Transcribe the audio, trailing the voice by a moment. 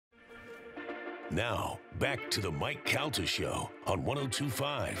Now, back to the Mike Calta Show on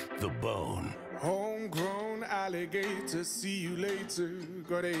 102.5 The Bone. Homegrown alligator, see you later.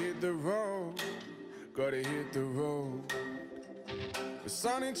 Gotta hit the road, gotta hit the road. The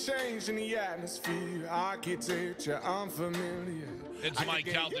sun ain't changing the atmosphere, architecture unfamiliar. It's the Mike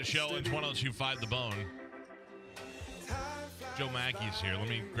Calta Show. It's 102.5 The Bone. Joe Machi's here. Let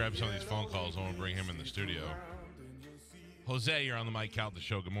me grab some of these phone calls. I want to bring him in the studio. Jose, you're on the Mike Calta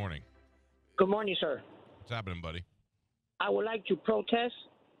Show. Good morning. Good morning, sir. What's happening, buddy? I would like to protest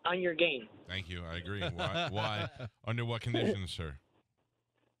on your game. Thank you. I agree. Why? Under what conditions, sir?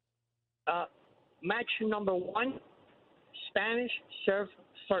 Match number 1, Spanish served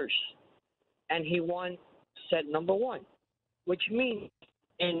first, and he won set number 1, which means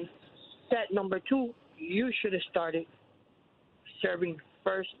in set number 2, you should have started serving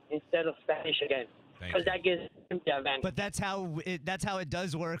first instead of Spanish again. Because that gives him the advantage. But that's how it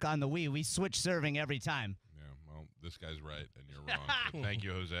does work on the Wii. We switch serving every time. Yeah, well, this guy's right, and you're wrong. Thank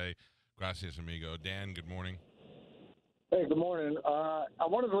you, Jose. Gracias, amigo. Dan, good morning. Hey, good morning. I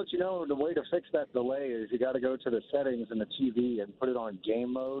wanted to let you know the way to fix that delay is you got to go to the settings in the TV and put it on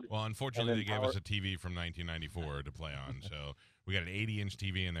game mode. Well, unfortunately, they gave us a TV from 1994 to play on, so we got an 80-inch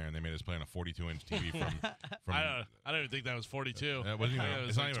TV in there, and they made us play on a 42-inch TV from I don't even think that was 42. It wasn't even,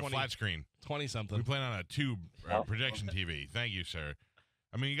 it's not even 20, a flat screen. 20-something. We played on a tube projection TV. Thank you, sir.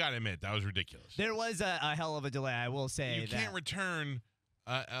 I mean, you got to admit, that was ridiculous. There was a hell of a delay, I will say. You can't return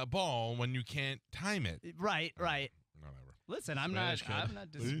a ball when you can't time it. Right. Whatever. Listen, I'm not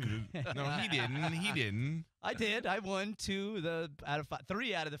disagreeing. No, he didn't. He didn't. I did. I won 3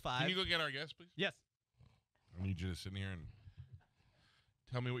 out of the 5. Can you go get our guest, please? Yes. I need you to sit in here and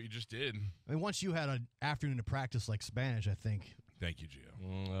tell me what you just did. I mean, once you had an afternoon to practice like Spanish, I think. Thank you,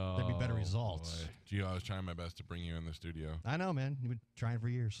 Gio. There'd be better results. Boy. Gio, I was trying my best to bring you in the studio. I know, man. You've been trying for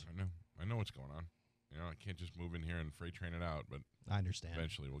years. I know what's going on. You know, I can't just move in here and freight train it out, but I understand.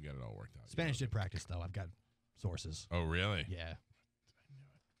 Eventually we'll get it all worked out. Spanish did practice, though. I've got sources. Oh, really? Yeah. I knew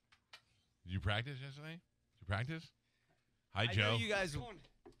it. Did you practice yesterday? Did you practice? Hi, Joe. I know you guys.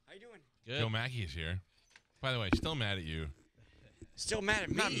 How you doing? Good. Joe Machi is here. By the way, still mad at you. Still mad at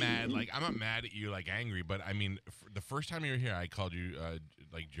me? Not mad. Like, I'm not mad at you, like angry, but I mean, the first time you were here, I called you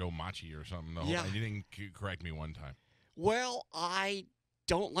like Joe Machi or something. Yeah. And you didn't correct me one time. Well, I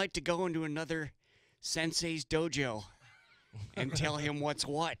don't like to go into another sensei's dojo and tell him what's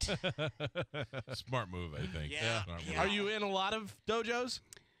what. Smart move, I think. Yeah. Smart move. Are you in a lot of dojos?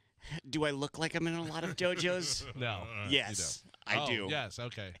 Do I look like I'm in a lot of dojos? No. Yes, I do. Yes,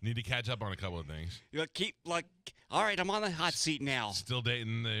 okay. Need to catch up on a couple of things. All right, I'm on the hot seat now. Still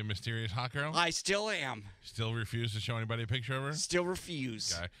dating the mysterious hot girl? I still am. Still refuse to show anybody a picture of her? Still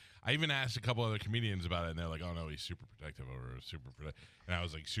refuse. Okay. I even asked a couple other comedians about it, and they're like, oh, no, he's super protective of her. Super protective. And I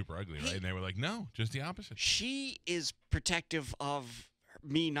was like, super ugly, right? And they were like, no, just the opposite. She is protective of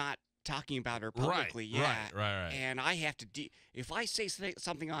me not talking about her publicly. Right. And I have to, if I say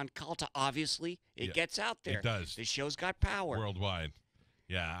something on Calta, obviously, it gets out there. It does. The show's got power. Worldwide.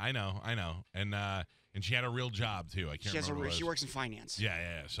 Yeah, I know. And she had a real job, too. I can't remember what it was. She works in finance. Yeah.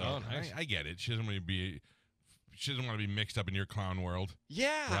 So nice. I get it. She doesn't want to be mixed up in your clown world. Yeah,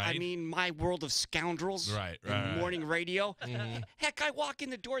 right? I mean, my world of scoundrels. Right. Morning radio. Heck, I walk in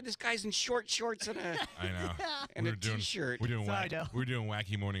the door, this guy's in short shorts and a I know. and a t-shirt. We're doing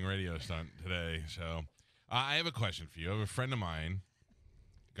wacky morning radio stunt today. So I have a question for you. I have a friend of mine.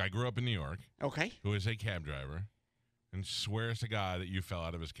 Guy grew up in New York. Okay. Who is a cab driver, and swears to God that you fell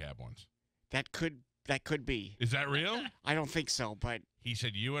out of his cab once. That could be. Is that real? I don't think so, but He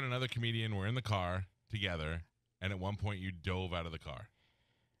said you and another comedian were in the car together, and at one point you dove out of the car.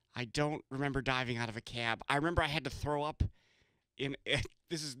 I don't remember diving out of a cab. I remember I had to throw up.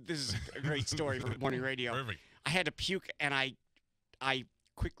 This is a great story for morning radio. Perfect. I had to puke, and I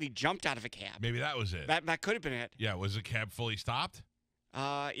quickly jumped out of a cab. Maybe that was it. That could have been it. Yeah, was the cab fully stopped?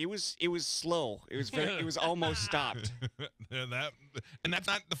 It was slow. It was almost stopped. And that's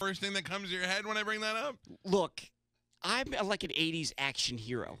not the first thing that comes to your head when I bring that up? Look, I'm like an 80s action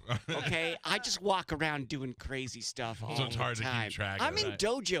hero, okay? I just walk around doing crazy stuff all the time. So it's hard to keep track of. I'm in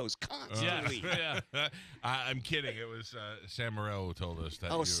dojos constantly. Yeah. I'm kidding. It was Sam Morrell who told us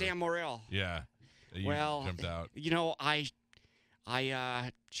that. Oh, Sam Morrell. Yeah. You jumped out. You know, I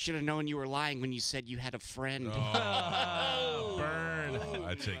should have known you were lying when you said you had a friend. Oh, burn.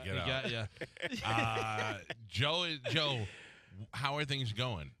 I'd say get out. Got ya. Joe, how are things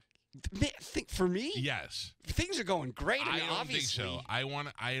going? For me? Yes. Things are going great. I mean, don't obviously. think so.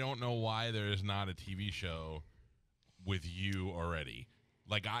 I don't know why there is not a TV show with you already.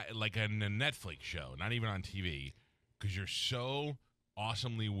 Like a Netflix show, not even on TV, because you're so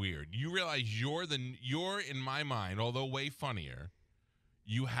awesomely weird. You realize you're in my mind, although way funnier,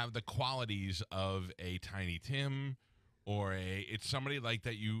 you have the qualities of a Tiny Tim or it's somebody like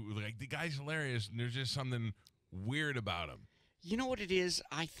that. You like the guy's hilarious, and there's just something weird about him. You know what it is?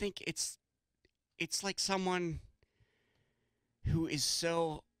 I think it's like someone who is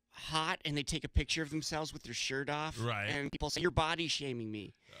so hot and they take a picture of themselves with their shirt off, Right. and people say you're body shaming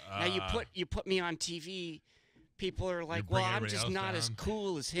me. Now you put me on TV, people are like, well, bring I'm everybody just else not down. as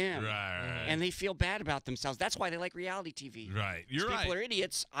cool as him, Right. and they feel bad about themselves. That's why they like reality TV. Right. You're People right. are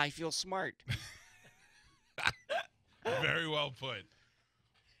idiots. I feel smart. Very well put.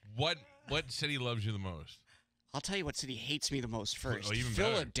 What city loves you the most? I'll tell you what city hates me the most first. Oh, even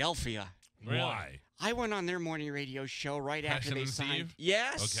better. Philadelphia. Why? I went on their morning radio show right after Preston they and signed. Steve?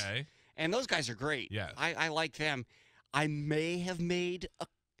 Yes. Okay. And those guys are great. Yes. I like them. I may have made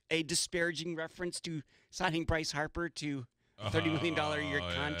a disparaging reference to signing Bryce Harper to a $30 million a year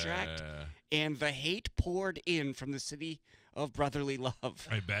contract, and the hate poured in from the city of brotherly love.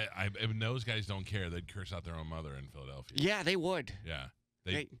 I bet. If those guys don't care, they'd curse out their own mother in Philadelphia. Yeah, they would. Yeah.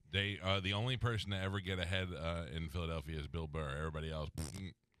 They the only person to ever get ahead in Philadelphia is Bill Burr. Everybody else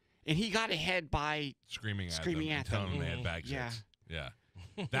And he got ahead by screaming at Screaming them, at and telling them. them they had bag Yeah. seats. Yeah.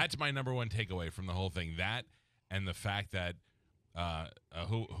 That's my number one takeaway from the whole thing. That and the fact that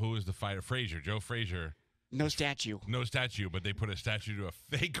who is the fighter? Frazier, Joe Frazier. no statue. No statue, but they put a statue to a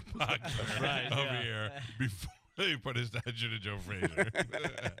fake boxer over here before they put a statue to Joe Frazier.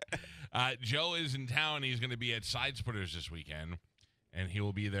 Joe is in town. He's going to be at Side Splitters this weekend, and he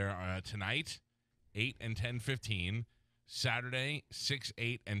will be there tonight, 8 and 10:15. Saturday, 6,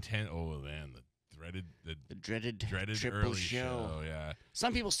 8, and 10. Oh, man, the dreaded triple early show. Yeah.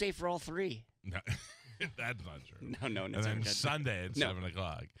 Some people stay for all three. No, that's not true. No. And then Sunday at 7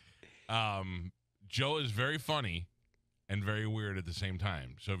 o'clock. Joe is very funny and very weird at the same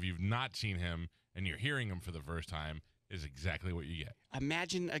time. So if you've not seen him and you're hearing him for the first time, is exactly what you get.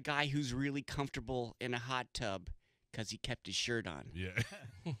 Imagine a guy who's really comfortable in a hot tub because he kept his shirt on. Yeah.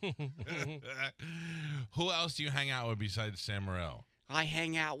 Who else do you hang out with besides Sam Morrell? I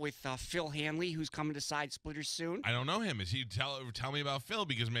hang out with Phil Hanley, who's coming to Side Splitters soon. I don't know him. Is he tell me about Phil,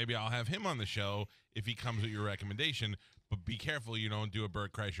 because maybe I'll have him on the show if he comes with your recommendation. But be careful you don't do a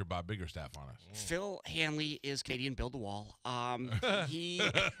Bert Kreischer, Bob Biggerstaff on us. Phil Hanley is Canadian Build a Wall. He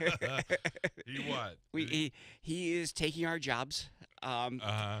He what? he is taking our jobs.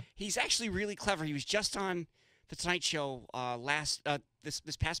 He's actually really clever. He was just on the Tonight Show this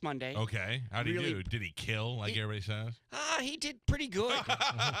past Monday. Okay. How did he Really- do? Did he kill like everybody says? He did pretty good.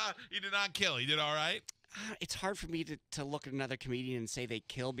 He did not kill. He did all right. It's hard for me to look at another comedian and say they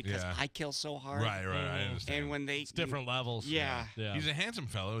kill because Yeah. I kill so hard. Right. I understand. And when they It's different levels. Yeah. He's a handsome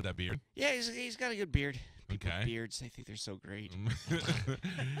fellow with that beard. Yeah, he's got a good beard. People with Okay. beards, I think they're so great.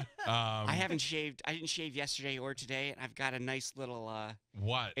 I I haven't shaved. I didn't shave yesterday or today, and I've got a nice little.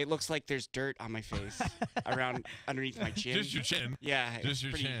 What? It looks like there's dirt on my face around underneath my chin. Just your chin. Yeah, Just it's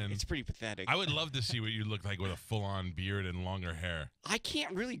your pretty, chin. It's pretty pathetic. I would love to see what you look like with a full-on beard and longer hair. I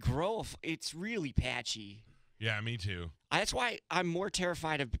can't really grow. It's really patchy. Yeah, me too. That's why I'm more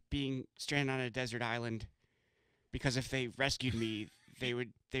terrified of being stranded on a desert island, because if they rescued me, they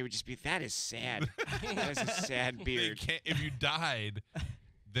would just be, that is sad. That is a sad They beard. can't, if you died,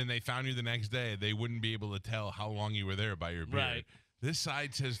 then they found you the next day, they wouldn't be able to tell how long you were there by your beard. Right. This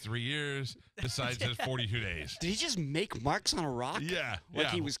side says 3 years. This side says 42 days. Did he just make marks on a rock? Yeah. Like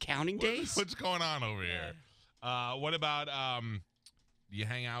yeah. he was counting days? What's going on over here? What about you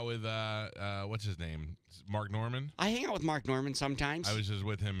hang out with what's his name? Mark Norman? I hang out with Mark Norman sometimes. I was just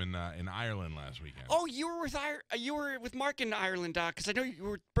with him in Ireland last weekend. Oh, you were with Mark in Ireland, because I know you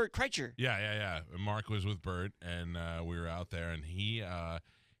were with Bert Kreischer. Yeah. Mark was with Bert, and we were out there, and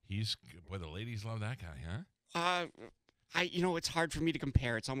he's boy, the ladies love that guy, huh? It's hard for me to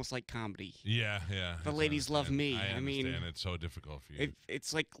compare. It's almost like comedy. Yeah. The I ladies love understand. me. I I mean, understand. It's so difficult for you.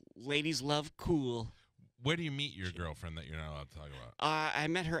 It's like ladies love cool. Where do you meet your girlfriend that you're not allowed to talk about? I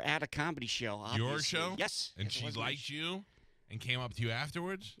met her at a comedy show. Your Obviously. show? Yes. And it she was my liked you and came up to you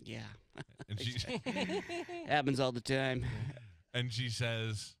afterwards? Yeah. And she Happens all the time. and she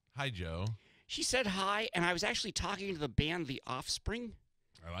says, "Hi, Joe." She said hi, and I was actually talking to the band The Offspring.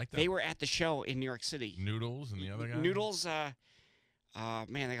 I like that. They were at the show in New York City. Noodles and the other guy? Noodles, man,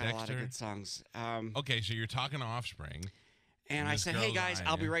 they got a lot of Dexter? good songs. Okay, so you're talking to Offspring. And I this said, hey, girl's guys, eyeing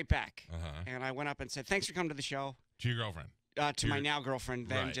I'll be you. right back. Uh-huh. And I went up and said, thanks for coming to the show. To your girlfriend. To my Your- now girlfriend,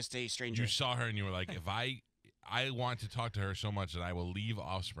 then Right. just a stranger. You saw her and you were like, if I want to talk to her so much that I will leave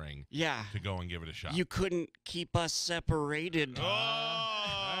Offspring Yeah. to go and give it a shot. You couldn't keep us separated. Oh,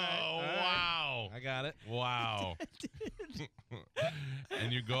 wow. got it. Wow.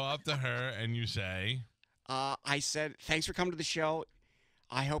 And you go up to her and you say, I said, thanks for coming to the show.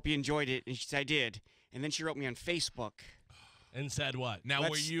 I hope you enjoyed it. And she said, I did. And then she wrote me on Facebook. And said what? now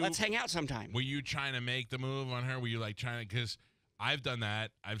Let's hang out sometime. were you trying to make the move on her? Were you like trying to, because I've done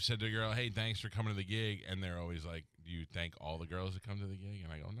that. I've said to a girl, hey, thanks for coming to the gig. And they're always like, do you thank all the girls that come to the gig?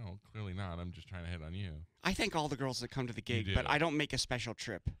 And I go, no, clearly not. I'm just trying to hit on you. I thank all the girls that come to the gig, do. but I don't make a special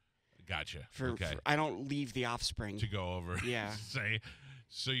trip. Gotcha. For I don't leave the offspring. To go over. Yeah.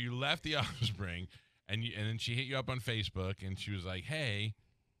 So you left the offspring, and then she hit you up on Facebook, and she was like, hey,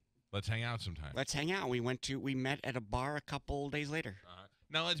 let's hang out sometime. Let's hang out. We met at a bar a couple days later.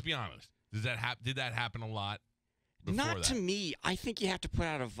 Now, let's be honest. Did that happen a lot before Not that? to me. I think you have to put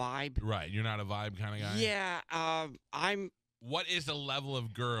out a vibe. Right. You're not a vibe kind of guy? Yeah. What is the level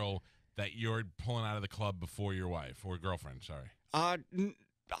of girl that you're pulling out of the club before your wife or girlfriend? Sorry.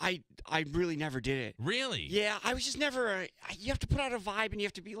 I really never did it. Really? Yeah, I was just never. You have to put out a vibe, and you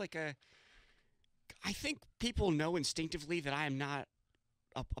have to be like a. I think people know instinctively that I am not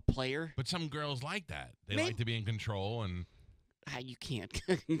a player. But some girls like that. They Maybe. like to be in control, and You can't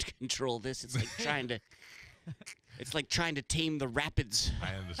control this. It's like trying to. It's like trying to tame the rapids.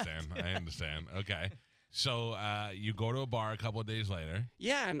 I understand. Okay. So you go to a bar a couple of days later.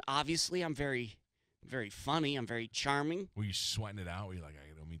 Yeah, and obviously I'm very, very funny. I'm very charming. Were you sweating it out? Were you like,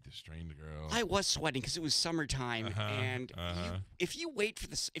 I gotta meet this strange girl? I was sweating because it was summertime, and if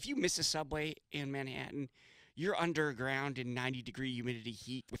you miss a subway in Manhattan, you're underground in 90-degree humidity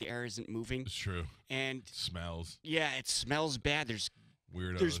heat where the air isn't moving. It's true. And it smells. Yeah, it smells bad. There's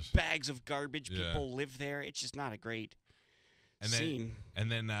weirdos. There's bags of garbage. Yeah. People live there. It's just not a great scene.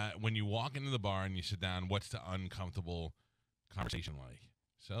 And then when you walk into the bar and you sit down, what's the uncomfortable conversation like?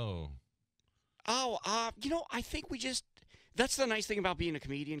 So. I think that's the nice thing about being a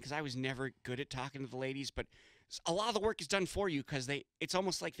comedian, because I was never good at talking to the ladies, but a lot of the work is done for you because it's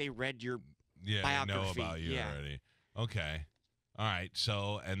almost like they read your biography. They know about you already. Okay. All right.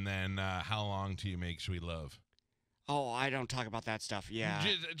 So, and then how long do you make Sweet Love? Oh, I don't talk about that stuff. Yeah.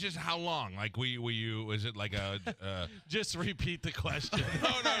 Just how long? Like, were you? Was it like a? Just repeat the question.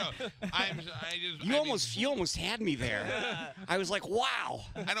 No. You almost had me there. I was like, wow.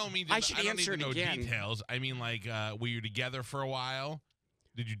 I don't mean. I should answer it again. Details. I mean, like, were you together for a while?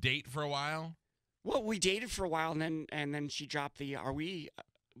 Did you date for a while? Well, we dated for a while, and then she dropped the "Are we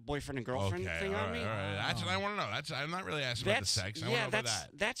boyfriend and girlfriend" thing on me. All right. That's what I want to know. I'm not really asking about the sex. I want to know about that.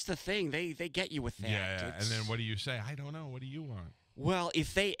 That's the thing. They get you with that. Yeah. And then what do you say? I don't know. What do you want? Well,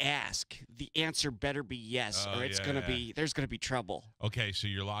 if they ask, the answer better be yes, or it's there's gonna be trouble. Okay, so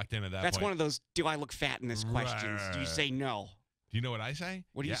you're locked in at that point. That's one of those "Do I look fat in this?" questions. Right. Do you say no? Do you know what I say?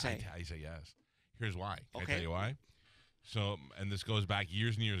 What do you say? I say yes. Here's why. Can Okay. I tell you why? So, and this goes back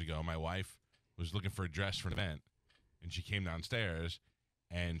years and years ago. My wife was looking for a dress for an event, and she came downstairs,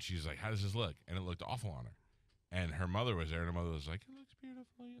 and she's like, how does this look? And it looked awful on her. And her mother was there, and her mother was like, it looks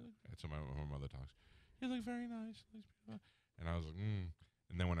beautiful. That's how my mother talks. You look very nice. It looks beautiful. And I was like,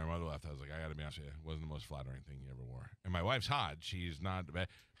 And then when her mother left, I was like, I got to be honest with you, it wasn't the most flattering thing you ever wore. And my wife's hot. She's not bad.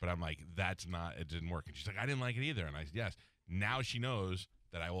 But I'm like, it didn't work. And she's like, I didn't like it either. And I said, yes. Now she knows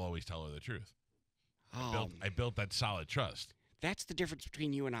that I will always tell her the truth. I built that solid trust. That's the difference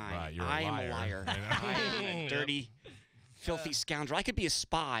between you and I. Right, you're I a liar. am a liar. I am a dirty, filthy scoundrel. I could be a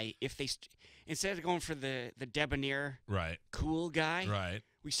spy if instead of going for the debonair, cool guy,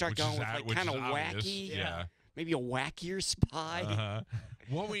 we start going with like kind of wacky, maybe a wackier spy.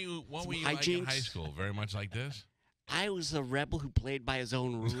 What were you like in high school? Very much like this? I was a rebel who played by his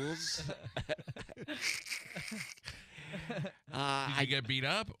own rules. Did you get beat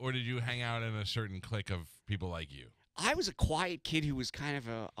up, or did you hang out in a certain clique of people like you? I was a quiet kid who was kind of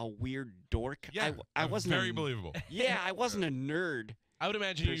a weird dork. Yeah, I wasn't very believable. Yeah, I wasn't a nerd. I would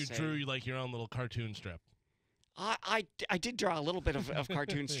imagine you drew like your own little cartoon strip. I did draw a little bit of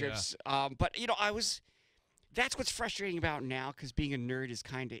cartoon strips, but that's what's frustrating about now, because being a nerd is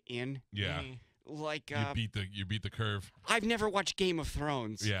kind of in. Yeah. Like you beat the curve. I've never watched Game of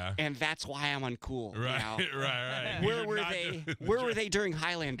Thrones. Yeah. And that's why I'm uncool. Right. Now. Right. Where were they during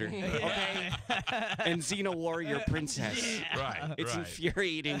Highlander? Okay. And Xena Warrior Princess. Right. It's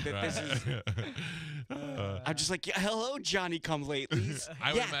infuriating that this is. I'm just like, hello, Johnny Come Latelys.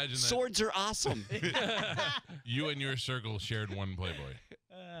 I would imagine that swords are awesome. You and your circle shared one Playboy.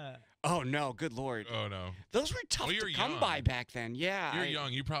 Oh no, good Lord. Oh no. Those were tough to come by back then. Yeah. You're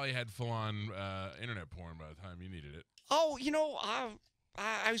young. You probably had full-on internet porn by the time you needed it. Oh,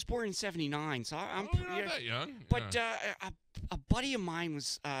 I was born in '79, so I'm you're not that young. But a buddy of mine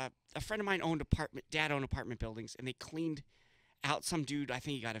was a friend of mine Dad owned apartment buildings, and they cleaned out some dude. I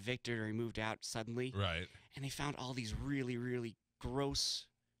think he got evicted or he moved out suddenly. Right. And they found all these really, really gross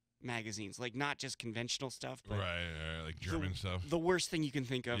magazines, like not just conventional stuff, but like German stuff. The worst thing you can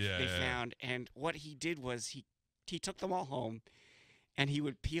think of. Yeah, they yeah. found, and what he did was he took them all home, and he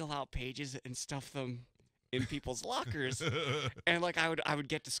would peel out pages and stuff them in people's lockers. And like I would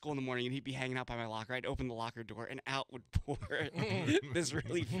get to school in the morning and he'd be hanging out by my locker. I'd open the locker door and out would pour this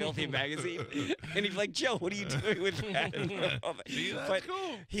really filthy magazine. And he'd be like, Joe, what are you doing with that? See, that's but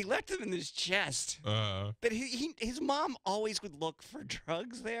cool. he left them in his chest. But his mom always would look for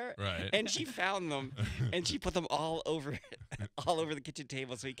drugs there. Right. And she found them and she put them all over the kitchen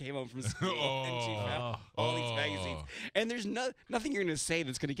table. So he came home from school and she found all these magazines. And there's nothing you're going to say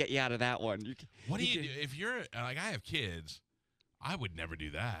that's going to get you out of that one. What do you do if you're like, I have kids? I would never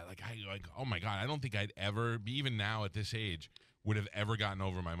do that. Like, oh my God, I don't think I'd ever, even now at this age, would have ever gotten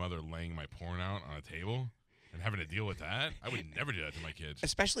over my mother laying my porn out on a table and having to deal with that. I would never do that to my kids.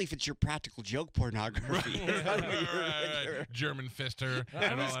 Especially if it's your practical joke pornography. Right. German fister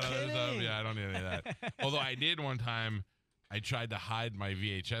and all that other stuff. Yeah, I don't need any of that. Although I did one time, I tried to hide my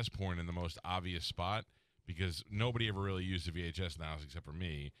VHS porn in the most obvious spot because nobody ever really used a VHS in the house except for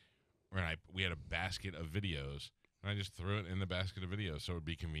me. And we had a basket of videos, and I just threw it in the basket of videos so it would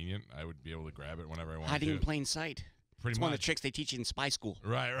be convenient. I would be able to grab it whenever I wanted Hiding to. in plain sight. Pretty It's much. one of the tricks they teach you in spy school.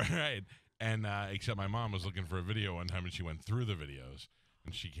 Right. And except my mom was looking for a video one time, and she went through the videos.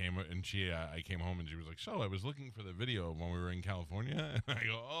 And I came home, and she was like, "So I was looking for the video when we were in California." And I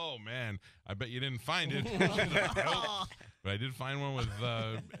go, "Oh man, I bet you didn't find it." She's like, "Nope." But I did find one with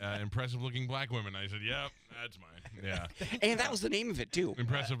impressive-looking black women. I said, "Yep, that's mine." Yeah. And that was the name of it too.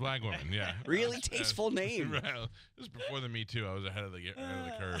 Impressive black women. Yeah. Really tasteful name. Right. This is before the Me Too. I was ahead of the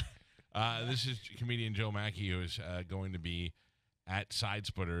curve. This is comedian Joe Machi, who is going to be at Side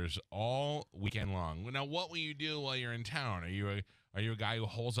Splitters all weekend long. Now, what will you do while you're in town? Are you a guy who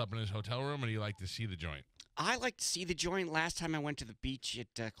holds up in his hotel room, or do you like to see the joint? I like to see the joint. Last time I went to the beach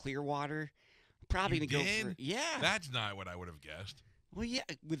at Clearwater, probably You gonna did? go for That's not what I would have guessed. Well, yeah,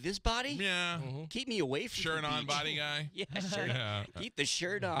 with this body, Yeah. keep me away from Shirt the on beach. body guy. Yeah, shirt. Yeah. Keep the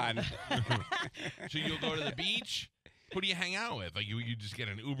shirt on. So you'll go to the beach? Who do you hang out with? Like you just get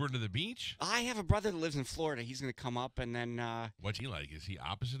an Uber to the beach? I have a brother that lives in Florida. He's gonna come up, and then What's he like? Is he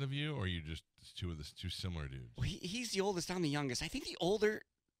opposite of you, or are you just two similar dudes? well, he's the oldest. I'm the youngest. I think the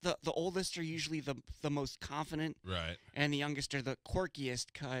oldest are usually the most confident, Right. and the youngest are the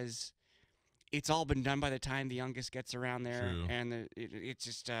quirkiest because it's all been done by the time the youngest gets around there. True. And it's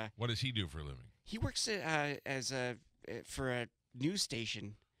just What does he do for a living? he works for a news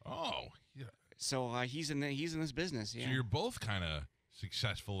station. Oh, yeah. So he's in this business. Yeah. So you're both kind of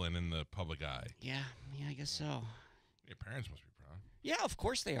successful and in the public eye. Yeah, I guess so. Your parents must be proud. Yeah, of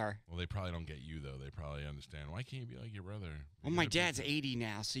course they are. Well, they probably don't get you, though. They probably understand. Why can't you be like your brother? Well, my dad's 80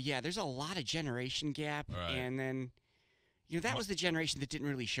 now, so yeah, there's a lot of generation gap. Right. And then, that was the generation that didn't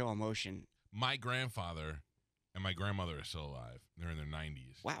really show emotion. My grandfather and my grandmother are still alive. They're in their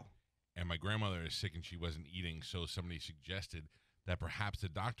 90s. Wow. And my grandmother is sick and she wasn't eating, so somebody suggested that perhaps the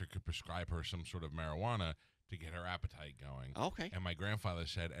doctor could prescribe her some sort of marijuana to get her appetite going. Okay. And my grandfather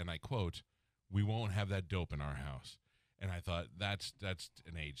said, and I quote, "We won't have that dope in our house." And I thought, that's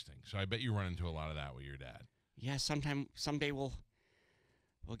an age thing. So I bet you run into a lot of that with your dad. Yeah, someday we'll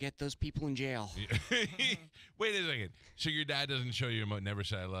get those people in jail. Wait a second. So your dad doesn't show you never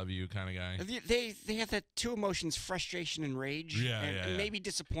say I love you kind of guy? They have that two emotions, frustration and rage. Yeah, and maybe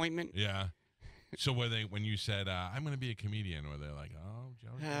disappointment. Yeah. So when you said, I'm going to be a comedian, were they like,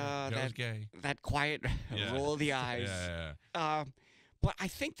 oh, Joe's gay? That quiet roll of the eyes. Yeah. But I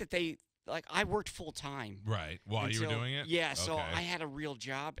think that I worked full time. Right. While you were doing it? Yeah, so Okay. I had a real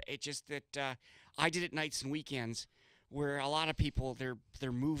job. It's just that I did it nights and weekends where a lot of people,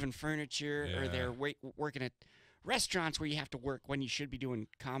 they're moving furniture or they're working at restaurants where you have to work when you should be doing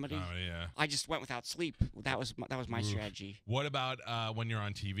comedy. Oh, yeah. I just went without sleep. That was my strategy. What about when you're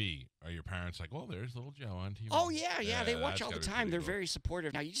on TV? Are your parents like, well, there's little Joe on TV? Oh, yeah. They watch that's all the gotta be time. pretty They're cool. very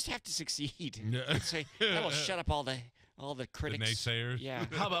supportive. Now, you just have to succeed. Yeah. Say, that will shut up all the The critics. naysayers? Yeah.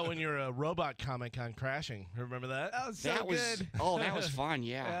 How about when you're a robot comic on Crashing? Remember that? That was so That was good. that was fun.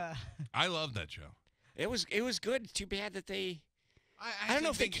 Yeah. I love that show. It was good. Too bad that they. I don't know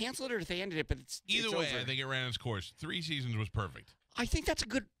if they canceled it or if they ended it, but it's Either it's way, over. I think it ran its course. 3 seasons was perfect. I think that's a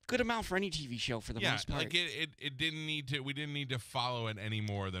good amount for any TV show for the most part. Like it didn't need to. We didn't need to follow it any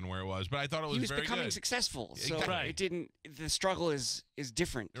more than where it was. But I thought it was he was very becoming good. successful, so Exactly. it didn't. The struggle is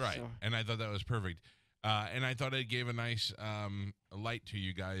different. Right, so. and I thought that was perfect. And I thought it gave a nice light to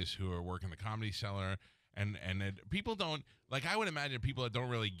you guys who are working the Comedy Cellar. And people don't, I would imagine people that don't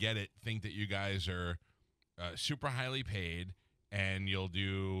really get it think that you guys are super highly paid and you'll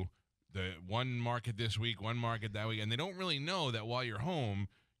do the one market this week, one market that week, and they don't really know that while you're home,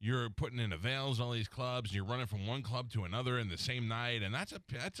 you're putting in avails in all these clubs, and you're running from one club to another in the same night, and that's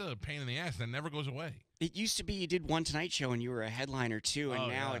a pain in the ass that never goes away. It used to be you did one Tonight Show and you were a headliner too, and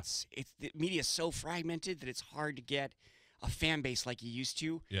now it's the media's so fragmented that it's hard to get a fan base like you used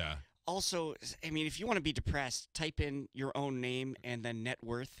to. Yeah. Also, I mean, if you want to be depressed, type in your own name and then net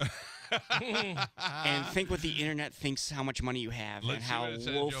worth, and think what the internet thinks how much money you have and how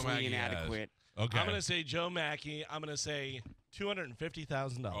woefully inadequate. Okay. I'm going to say Joe Machi. I'm going to say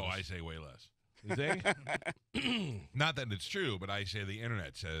 $250,000. Oh, I say way less. You think? Not that it's true, but I say the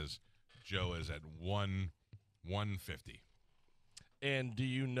internet says Joe is at 150. And do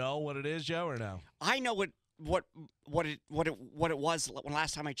you know what it is, Joe, or no? I know what it was when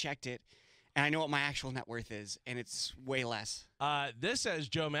last time I checked it, and I know what my actual net worth is, and it's way less. This says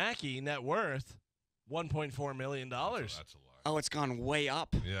Joe Machi net worth $1.4 million. That's a lot. Oh, it's gone way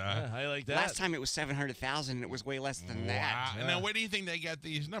up. Yeah. I like that. Last time it was 700,000, and it was way less than that. And now where do you think they get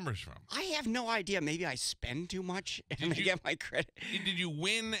these numbers from? I have no idea. Maybe I spend too much, and they get my credit. Did you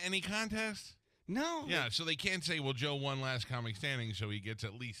win any contests? No. Yeah, so they can't say, well, Joe won Last Comic Standing, so he gets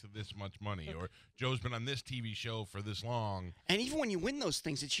at least this much money, or Joe's been on this TV show for this long. And even when you win those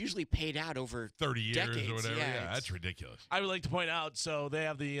things, it's usually paid out over 30 years decades. or whatever. Yeah, Yeah, that's ridiculous. I would like to point out, so they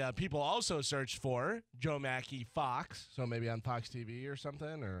have the people also searched for Joe Machi Fox, so maybe on Fox TV or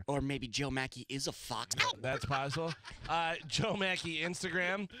something, or maybe Joe Machi is a fox. That's possible. Joe Machi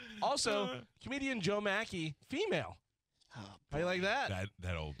Instagram, also comedian Joe Machi female. Oh, how you like that?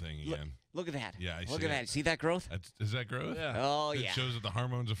 That old thing again. Look at that. Yeah, Look at that. See that growth? Is that growth? Yeah. Oh, It yeah. shows that the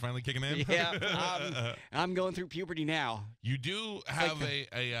hormones are finally kicking in. Yeah. I'm going through puberty now. You do have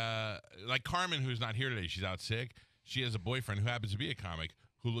like Carmen, who's not here today. She's out sick. She has a boyfriend who happens to be a comic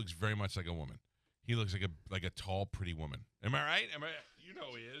who looks very much like a woman. He looks like a tall, pretty woman. Am I right? You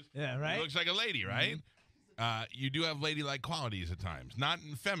know he is. Yeah, right. He looks like a lady, right? Mm-hmm. You do have ladylike qualities at times, not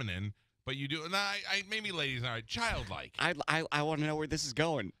in feminine, but you do. Maybe ladies are childlike. I want to know where this is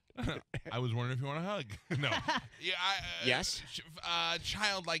going. I was wondering if you want a hug. No. Yeah. Yes.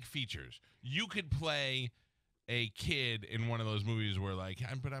 Childlike features. You could play a kid in one of those movies where,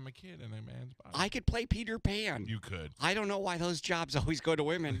 but I'm a kid in a man's body. I could play Peter Pan. You could. I don't know why those jobs always go to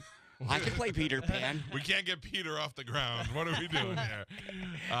women. I could play Peter Pan. We can't get Peter off the ground. What are we doing here?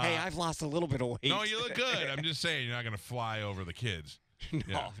 Hey, I've lost a little bit of weight. No, you look good. I'm just saying you're not going to fly over the kids.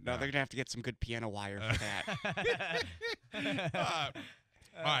 No, they're going to have to get some good piano wire for that.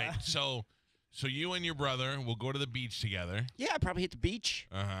 All right, so you and your brother will go to the beach together. Yeah, I'd probably hit the beach.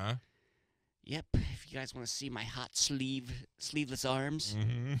 Uh-huh. Yep, if you guys want to see my hot sleeveless arms.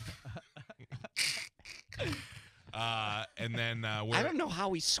 Mm-hmm. And then I don't know how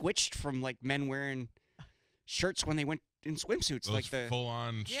we switched from men wearing shirts when they went in swimsuits, those like the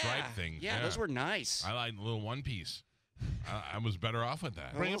full-on stripe things. Yeah, those were nice. I like the little one piece. I was better off with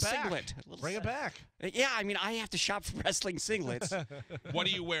that. Bring it back. Singlet. Bring it back. Yeah, I mean, I have to shop for wrestling singlets. What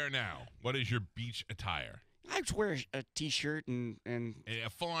do you wear now? What is your beach attire? I just wear a T-shirt and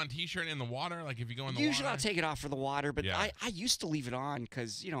a full-on T-shirt in the water. Like if you go in the usually water. I'll take it off for the water, but Yeah. I used to leave it on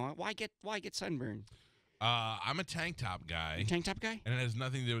because why get sunburn? I'm a tank top guy. Tank top guy? And it has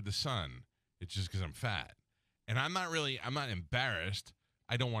nothing to do with the sun. It's just because I'm fat, and I'm not embarrassed.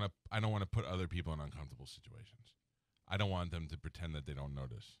 I don't want to put other people in uncomfortable situations. I don't want them to pretend that they don't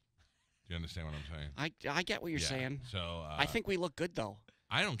notice. Do you understand what I'm saying? I get what you're saying. So I think we look good though.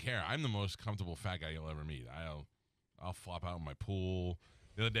 I don't care. I'm the most comfortable fat guy you'll ever meet. I'll flop out in my pool.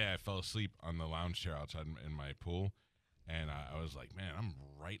 The other day I fell asleep on the lounge chair outside in my pool, and I was like, man, I'm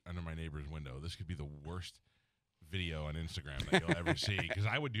right under my neighbor's window. This could be the worst video on Instagram that you'll ever see, because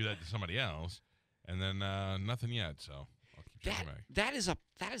I would do that to somebody else, and then nothing yet. So I'll keep checking back. That is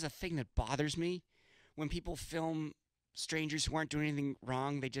a thing that bothers me when people film strangers who aren't doing anything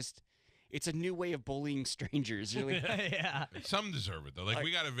wrong. It's a new way of bullying strangers. Really. Yeah. Some deserve it though. Like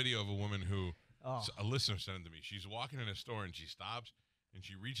we got a video of a woman who a listener sent it to me. She's walking in a store and she stops and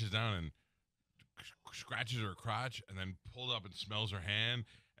she reaches down and scratches her crotch and then pulled up and smells her hand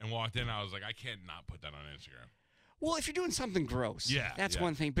and walked in. I was like, I can't not put that on Instagram. Well, if you're doing something gross, that's yeah.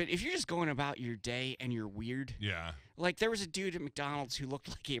 one thing. But if you're just going about your day and you're weird, Yeah. like there was a dude at McDonald's who looked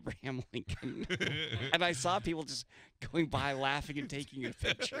like Abraham Lincoln, and I saw people just going by laughing and taking a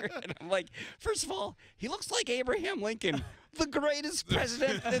picture. And I'm like, first of all, he looks like Abraham Lincoln, the greatest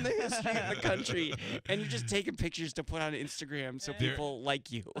president in the history of the country, and you're just taking pictures to put on Instagram so people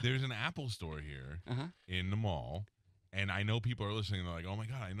like you. There's an Apple store here in the mall, and I know people are listening. And they're like, oh my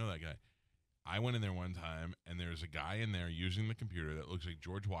God, I know that guy. I went in there one time, and there's a guy in there using the computer that looks like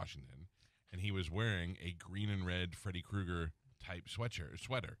George Washington, and he was wearing a green and red Freddy Krueger type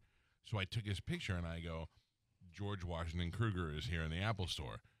sweater. So I took his picture and I go, George Washington Kruger is here in the Apple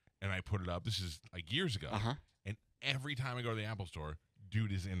Store. And I put it up. This is like years ago. And every time I go to the Apple Store,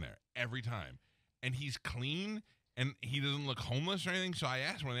 dude is in there. Every time. And he's clean and he doesn't look homeless or anything. So I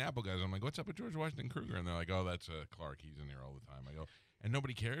asked one of the Apple guys, I'm like, what's up with George Washington Kruger? And they're like, oh, that's Clark. He's in here all the time. I go, and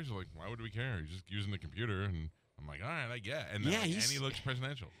nobody cares? They're like, why would we care? He's just using the computer. And I'm like, all right, I get. And, Yeah, and he's- he looks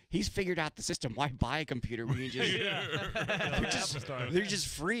presidential. He's figured out the system. Why buy a computer when you just they're just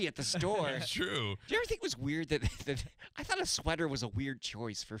free at the store? It's true. Do you ever think it was weird that I thought a sweater was a weird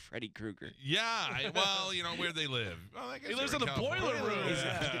choice for Freddy Krueger? Yeah. Well, you know, where they live. Well, I guess He they're lives in the California. boiler room.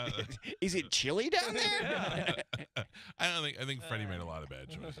 Yeah. Is it chilly down there? I think Freddie made a lot of bad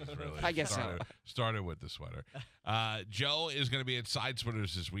choices, really. I guess so. Started with the sweater. Joe is going to be at Side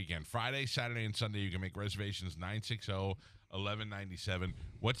Splitters this weekend. Friday, Saturday, and Sunday. You can make reservations 960-1197.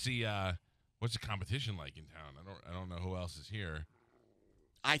 What's the competition like in town? I don't know who else is here.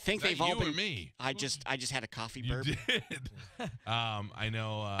 I think Is that they've all you or been. me? I just had a coffee You burp. did. I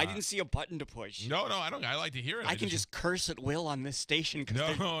know. I didn't see a button to push. No, I don't. I like to hear it. I can just curse at will on this station. 'cause No.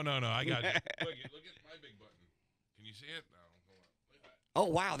 they're- I got you. Look at my big button. Can you see it? No. Hold on. Look at that. Oh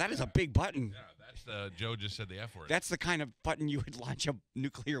wow, that is a big button. Yeah, that's Joe just said the F word. That's the kind of button you would launch a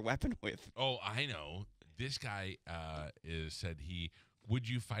nuclear weapon with. Oh, I know. This guy said would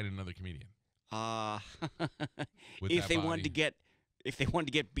you fight another comedian? With if that they body? wanted to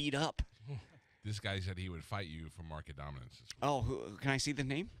get beat up. This guy said he would fight you for market dominance. Oh, can I see the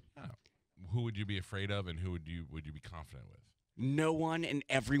name? Who would you be afraid of, and who would you be confident with? No one and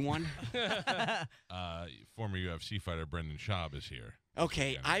everyone. Former UFC fighter Brendan Schaub is here.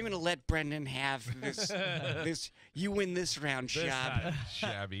 Okay, I'm gonna let Brendan have this. You win this round, Shab.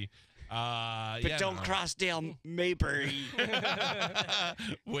 Shabby. But don't cross Dale Maybury.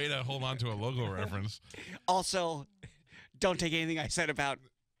 Way to hold on to a logo reference. Also, don't take anything I said about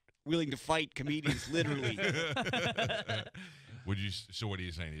willing to fight comedians literally. Would you? So what are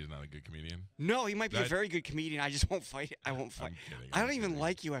you saying? He's not a good comedian? No, he might be a That- very good comedian. I just won't fight. I won't fight. kidding, I I'm don't even kidding.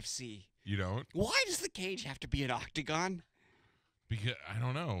 like UFC. You don't? Why does the cage have to be an octagon? Because I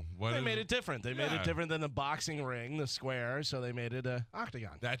don't know. What They is- made it different. They made Yeah. it different than the boxing ring, the square, so they made it a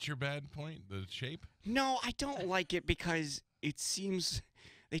octagon. That's your bad point. The shape. No, I don't like it because it seems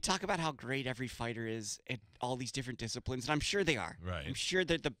they talk about how great every fighter is at all these different disciplines, and I'm sure they are. Right. I'm sure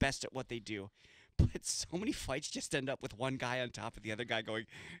they're the best at what they do. But so many fights just end up with one guy on top of the other guy going,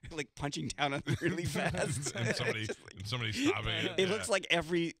 like punching down on them really fast. and somebody stopping it. It looks like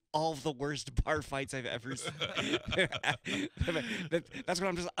all of the worst bar fights I've ever seen. That's what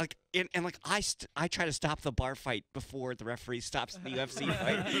I'm just like, and like I try to stop the bar fight before the referee stops the UFC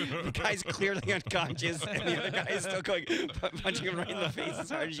fight. The guy's clearly unconscious, and the other guy is still going punching him right in the face as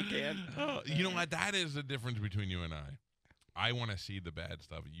hard as you can. Oh, you know what? That is the difference between you and I. I want to see the bad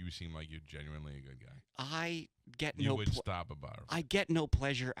stuff. You seem like you're genuinely a good guy. I get You no. would stop a bar. I get no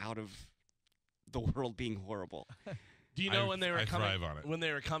pleasure out of the world being horrible. Do you know when they were I coming thrive on it. when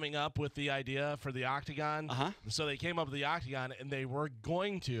they were coming up with the idea for the octagon? So they came up with the octagon, and they were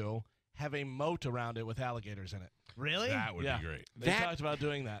going to have a moat around it with alligators in it. Really? That would Yeah. be great. They talked about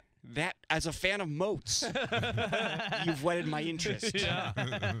doing that. That, as a fan of moats, you've whetted my interest. Yeah.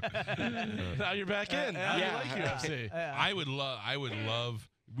 Now you're back in. Now you like UFC. I would love.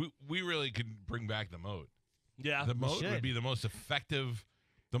 We really could bring back the moat. Yeah. The we moat should. would be the most effective.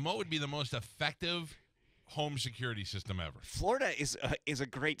 The moat would be the most effective home security system ever. Florida is a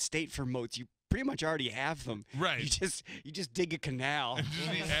great state for moats. You pretty much already have them. Right. You just dig a canal.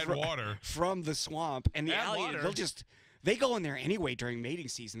 Just need to add water from the swamp, and the Add alligator. water. They go in there anyway during mating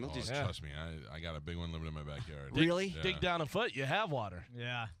season. They'll Oh, just trust me, I got a big one living in my backyard. Really? Yeah. Dig down a foot, you have water.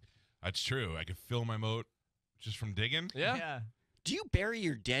 Yeah. That's true. I could fill my moat just from digging. Yeah. Do you bury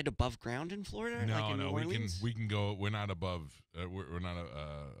your dead above ground in Florida? No, like in New Orleans? we can go. We're not above. We're not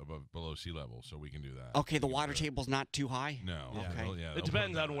below sea level, so we can do that. Okay, the water table's not too high. No. Okay. Well, yeah, It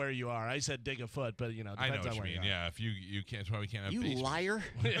depends on where you are. I said dig a foot, but you know, I know depends what on you where mean. you are. Yeah, if you can't, that's why we can't have You basements. liar!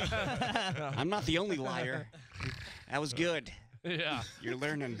 I'm not the only liar. That was good. Yeah. You're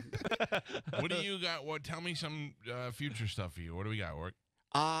learning. What do you got? What? Tell me some future stuff for you. What do we got? Work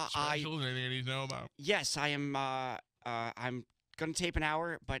I specials? Anything I need to know about? yes, I am. I'm gonna tape an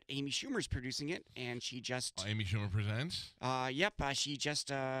hour, but Amy Schumer's producing it, and she just. Amy Schumer presents. Yep. She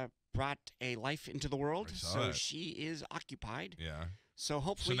just brought a life into the world, I saw so that. she is occupied. Yeah. So So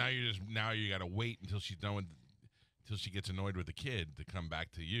hopefully. now you got to wait until she's done with, until she gets annoyed with the kid to come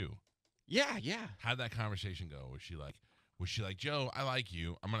back to you. Yeah. How'd that conversation go? Was she like, Joe, I like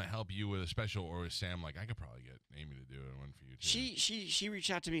you. I'm gonna help you with a special, or was Sam like, I could probably get Amy to do one for you too? She reached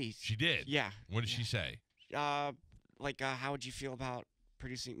out to me. She did. Yeah. What did she say? how would you feel about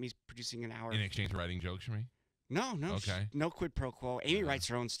producing an hour? In exchange for writing jokes for me? No. Okay. No quid pro quo. Amy writes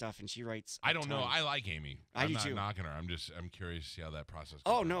her own stuff, and she writes. I don't know. I like Amy. I I'm do not too. knocking her. I'm curious to see how that process goes.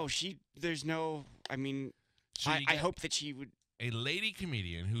 Oh no, there's no. I mean, So you I get hope that she would. a lady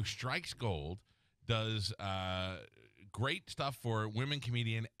comedian who strikes gold, does great stuff for women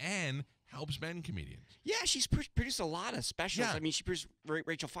comedian and helps men comedians. Yeah, she's produced a lot of specials. Yeah. I mean, she produced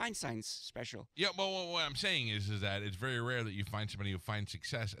Rachel Feinstein's special. Yeah, well, what I'm saying is that it's very rare that you find somebody who finds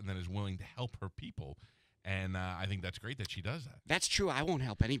success and then is willing to help her people. And I think that's great that she does that. That's true. I won't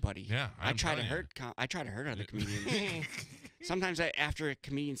help anybody. Yeah, I try to hurt other comedians. Sometimes after a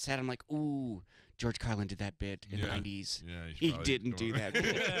comedian set, I'm like, ooh, George Carlin did that bit in the 90s. Yeah, he didn't do that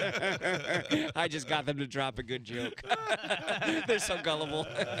bit. I just got them to drop a good joke. They're so gullible.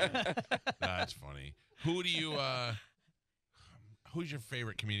 That's funny. Who do you? Who's your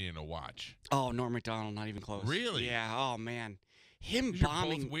favorite comedian to watch? Oh, Norm Macdonald, not even close. Really? Yeah. Oh man, him You're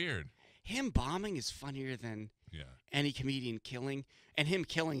bombing. both weird. Him bombing is funnier than any comedian killing, and him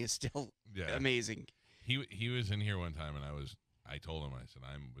killing is still amazing. He was in here one time, and I told him, I said,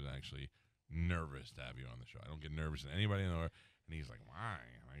 I was actually nervous to have you on the show. I don't get nervous at anybody in the world. And he's like, why?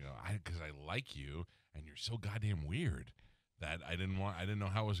 And I go, because I like you, and you're so goddamn weird that I didn't know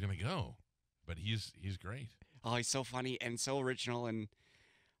how it was gonna go. But he's great. Oh, he's so funny and so original and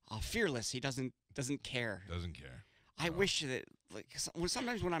fearless. He doesn't care. Doesn't care. I wish that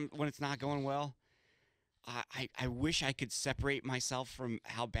sometimes when it's not going well, I wish I could separate myself from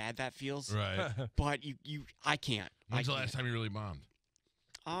how bad that feels. Right. But I can't. When's the last time you really bombed?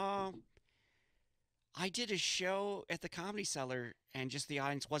 I did a show at the Comedy Cellar, and just the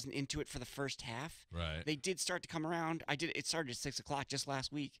audience wasn't into it for the first half. Right. They did start to come around. It started at 6 o'clock just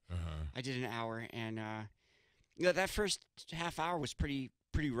last week. I did an hour, and that first half hour was pretty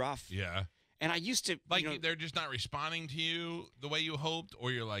rough. Yeah. And I used to they're just not responding to you the way you hoped,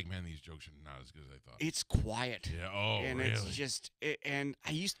 or you're like, man, these jokes are not as good as I thought. It's quiet. Yeah. Oh, and really? it's just and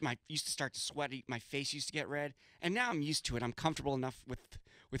I used to start to sweat. My face used to get red, and now I'm used to it. I'm comfortable enough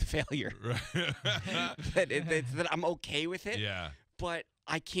with failure that I'm okay with it. Yeah. But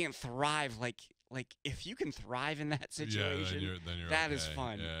I can't thrive like if you can thrive in that situation, then you're that okay. is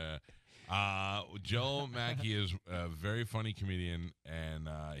fun. Yeah. Joe Machi is a very funny comedian, and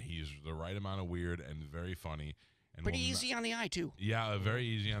he's the right amount of weird and very funny. And pretty easy on the eye too. Yeah, very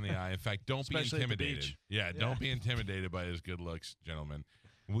easy on the eye. In fact, don't Especially be at the intimidated. beach. Yeah, don't be intimidated by his good looks, gentlemen.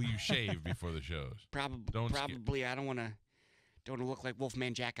 Will you shave before the shows? Probably. I don't want to look like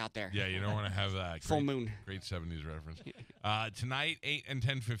Wolfman Jack out there. Yeah, you don't want to have that full moon. Great 70s reference. Tonight, 8 and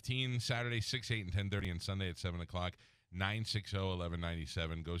 10:15. Saturday, 6, 8, and 10:30, and Sunday at 7 o'clock.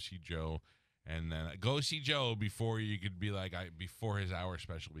 960-1197. Go see Joe, and then go see Joe before you could be like, before his hour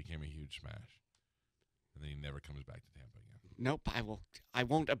special became a huge smash, and then he never comes back to Tampa again. Nope, I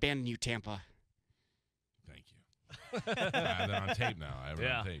won't abandon you, Tampa. Thank you. I have it on tape now. I have it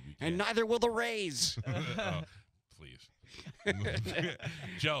on tape. And neither will the Rays. Oh, please.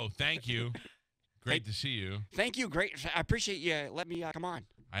 Joe, thank you. Great to see you. Thank you. Great. I appreciate you letting me come on.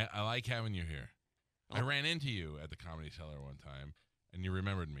 I like having you here. I ran into you at the Comedy Cellar one time, and you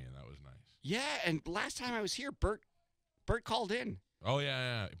remembered me, and that was nice. Yeah, and last time I was here, Bert called in. Oh,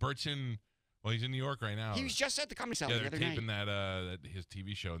 yeah. Bert's he's in New York right now. He was just at the Comedy Cellar the other they're taping night. that his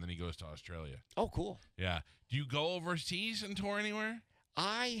TV show, and then he goes to Australia. Oh, cool. Yeah. Do you go overseas and tour anywhere?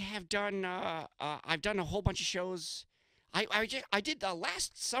 I have done. I've done a whole bunch of shows. I did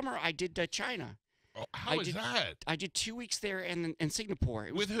last summer. I did China. Oh, how was that? I did 2 weeks there in Singapore.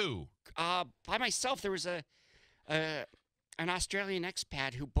 With who? By myself. There was an Australian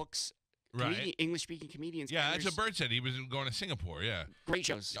expat who books English-speaking comedians. Yeah, that's what Bert said. He was going to Singapore. Yeah, great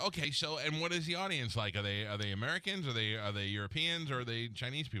shows. Okay, so and what is the audience like? Are they Americans? Are they Europeans? Or are they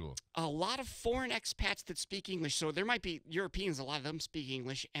Chinese people? A lot of foreign expats that speak English. So there might be Europeans. A lot of them speak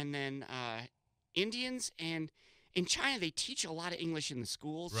English, and then Indians. And in China, they teach a lot of English in the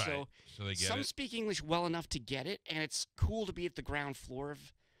schools. Right. So they get some it. speak English well enough to get it, and it's cool to be at the ground floor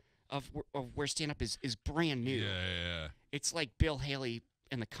of where stand-up is brand new. Yeah. It's like Bill Haley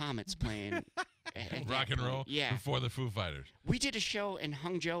and the Comets playing at rock and roll. Yeah. Before the Foo Fighters. We did a show in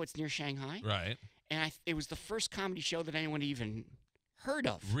Hangzhou. It's near Shanghai. Right. And it was the first comedy show that anyone even heard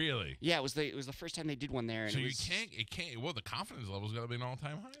of. Really? Yeah, it was the first time they did one there. And So it can't. Well, the confidence level's got to be an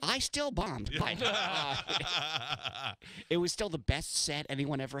all-time high. I still bombed. But, it was still the best set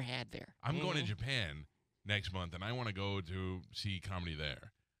anyone ever had there. I'm going to Japan next month, and I want to go to see comedy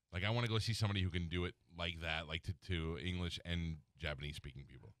there. Like, I want to go see somebody who can do it like that, like to English and Japanese-speaking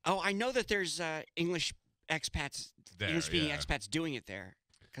people. Oh, I know that there's English expats, There, English-speaking yeah. expats doing it there,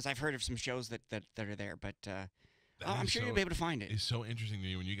 because I've heard of some shows that are there. But I'm sure you'll be able to find it. It's so interesting to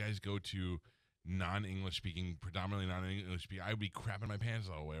me when you guys go to non-English speaking, predominantly non-English speaking. I would be crapping my pants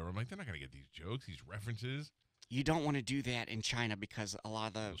all the way. I'm like, they're not going to get these jokes, these references. You don't want to do that in China because a lot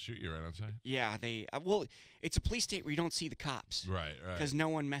of the They'll shoot you right outside. yeah they well it's a police state where you don't see the cops Right. because no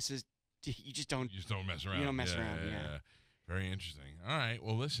one messes. You just don't mess around. You don't mess around. Yeah. Very interesting. All right.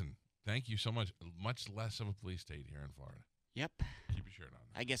 Well, listen. Thank you so much. Much less of a police state here in Florida. Yep. Keep your shirt on.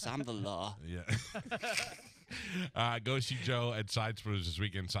 I guess I'm the law. Yeah. Go see Joe at Side Splitters this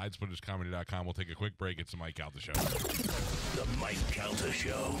weekend. SidesplittersComedy.com. We'll take a quick break. It's the Mike Calta Show. The Mike Calta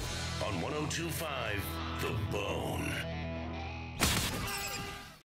Show on 102.5 The Bone.